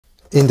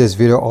In this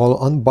video, I'll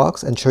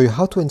unbox and show you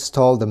how to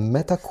install the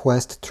Meta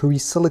Quest 3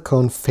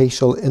 Silicone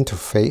facial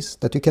interface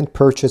that you can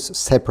purchase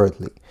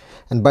separately.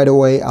 And by the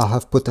way, I'll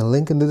have put a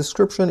link in the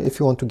description if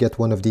you want to get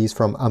one of these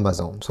from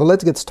Amazon. So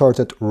let's get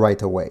started right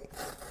away.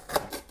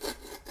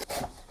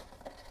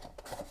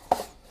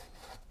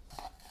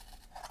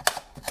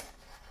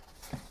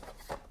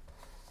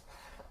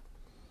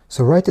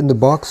 So right in the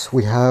box,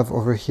 we have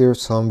over here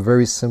some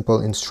very simple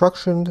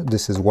instruction.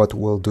 This is what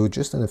we'll do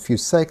just in a few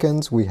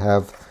seconds. We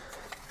have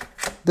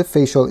the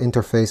facial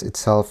interface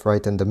itself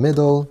right in the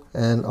middle,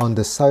 and on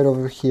the side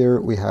over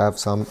here we have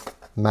some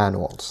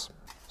manuals.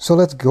 So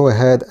let's go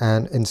ahead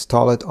and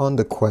install it on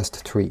the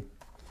Quest 3.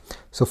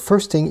 So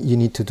first thing you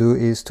need to do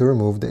is to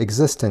remove the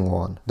existing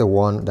one, the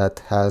one that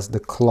has the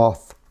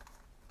cloth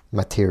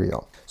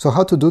material. So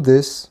how to do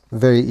this?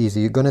 Very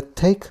easy. You're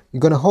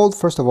gonna hold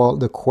first of all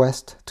the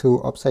Quest 2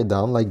 upside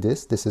down like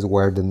this. This is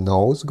where the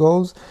nose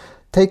goes.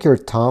 Take your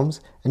thumbs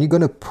and you're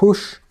gonna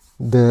push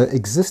the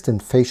existing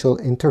facial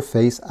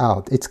interface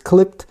out. It's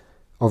clipped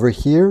over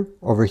here,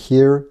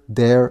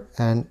 there,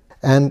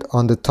 and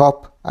on the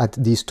top at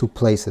these two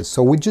places.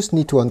 So we just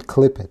need to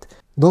unclip it.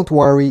 Don't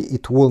worry,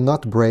 it will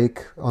not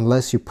break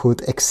unless you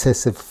put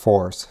excessive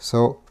force.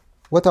 So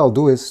what I'll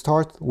do is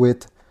start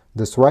with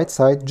this right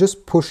side,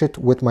 just push it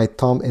with my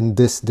thumb in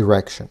this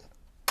direction,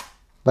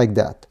 like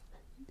that,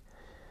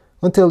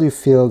 until you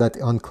feel that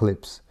it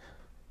unclips.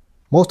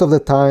 Most of the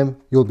time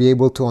you'll be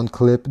able to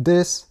unclip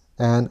this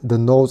and the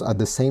nose at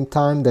the same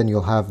time. Then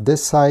you'll have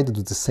this side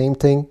do the same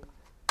thing.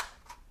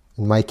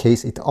 In my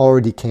case, it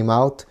already came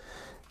out.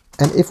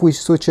 And if we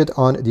switch it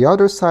on the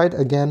other side,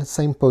 again,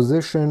 same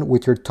position.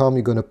 With your thumb,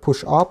 you're going to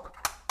push up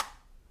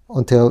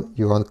until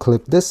you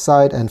unclip this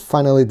side. And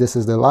finally, this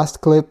is the last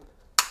clip.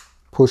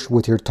 Push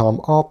with your thumb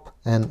up,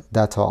 and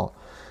that's all.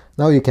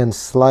 Now you can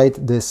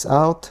slide this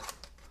out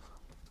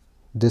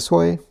this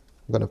way.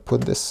 I'm going to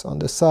put this on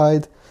the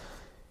side.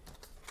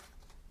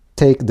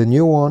 Take the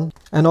new one,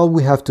 and all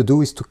we have to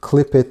do is to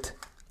clip it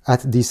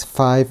at these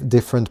 5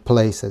 different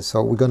places.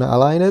 So we're going to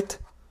align it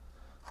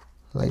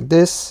like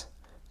this,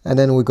 and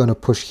then we're going to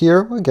push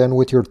here again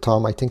with your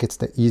thumb. I think it's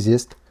the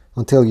easiest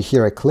until you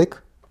hear a click.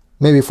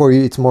 Maybe for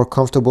you it's more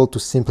comfortable to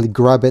simply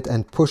grab it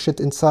and push it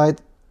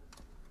inside.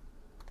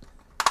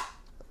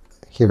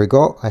 Here we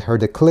go. I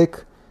heard a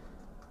click.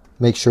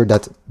 Make sure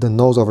that the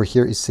nose over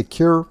here is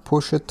secure.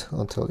 Push it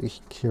until you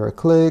hear a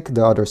click.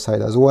 The other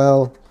side as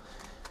well.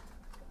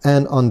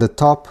 And on the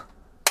top,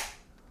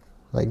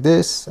 like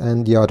this,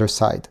 and the other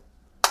side.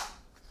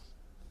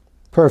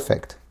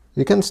 Perfect.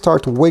 You can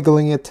start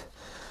wiggling it.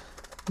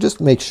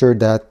 Just make sure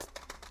that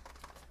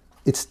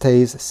it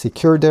stays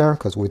secure there,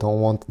 because we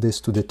don't want this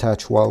to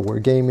detach while we're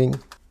gaming.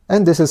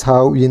 And this is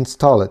how you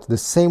install it. The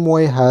same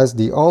way as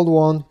the old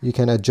one, you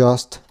can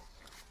adjust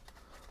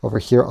over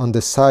here on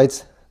the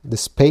sides the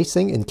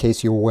spacing in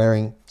case you're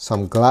wearing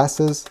some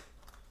glasses.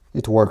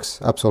 It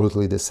works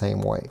absolutely the same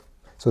way.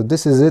 So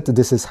this is it.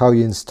 This is how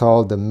you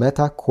install the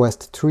Meta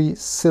Quest 3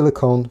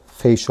 Silicone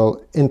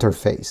facial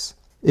interface.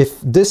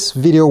 If this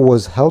video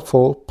was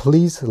helpful,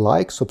 please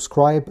like,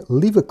 subscribe,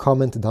 leave a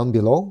comment down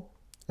below,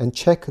 and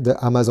check the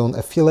Amazon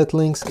affiliate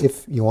links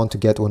if you want to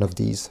get one of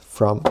these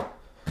from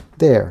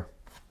there.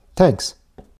 Thanks.